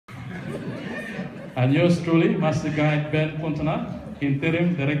And yours truly, Master Guide Ben Puntana,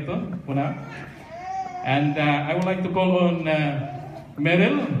 Interim Director, Puna. And I would like to call on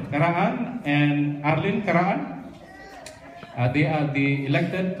Meryl Karaan and Arlene Karaan. They are the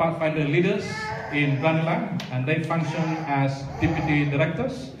elected Pathfinder leaders in Branilang, and they function as deputy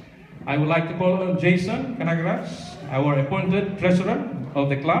directors. I would like to call on Jason Kanagraj, our appointed treasurer of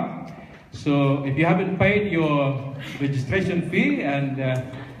the club. So if you haven't paid your registration fee and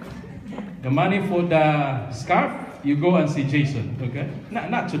the money for the scarf, you go and see Jason, okay?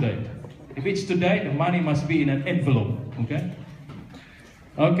 Not today. If it's today, the money must be in an envelope, okay?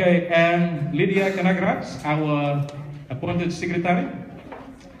 Okay, and Lydia Kanagraj, our appointed secretary.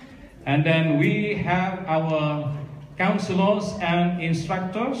 And then we have our counselors and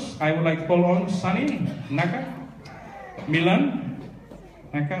instructors. I would like to call on Sunny Naka, Milan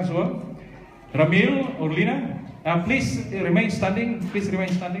Naka as well, Ramil Orlina. Please remain standing. Please remain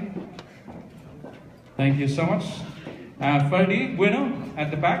standing. Thank you so much. Ferdi Bueno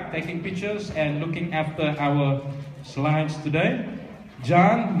at the back, taking pictures and looking after our slides today.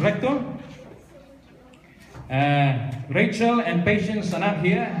 John Rector. Rachel and Patience are not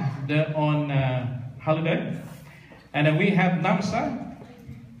here. They're on holiday. And then we have Namsa,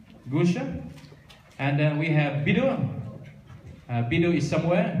 Gusha. And then we have Bidu. Bidu is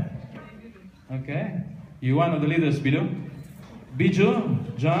somewhere. Okay. You're one of the leaders, Bidu.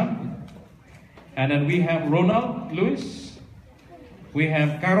 Biju, John. And then we have Ronald Lewis. We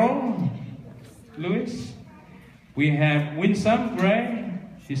have Carol Lewis. We have Winsome Gray.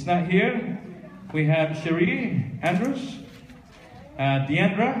 She's not here. We have Cherie Andrews.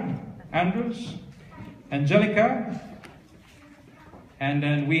 Deandra Andrews. Angelica. And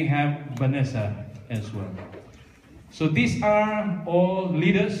then we have Vanessa as well. So these are all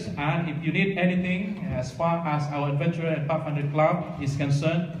leaders, and if you need anything as far as our Adventurer and Pathfinder Club is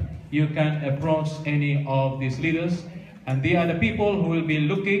concerned, you can approach any of these leaders, and they are the people who will be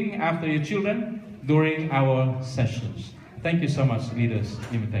looking after your children during our sessions. Thank you so much, leaders.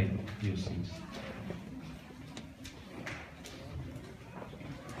 Imitate your seats.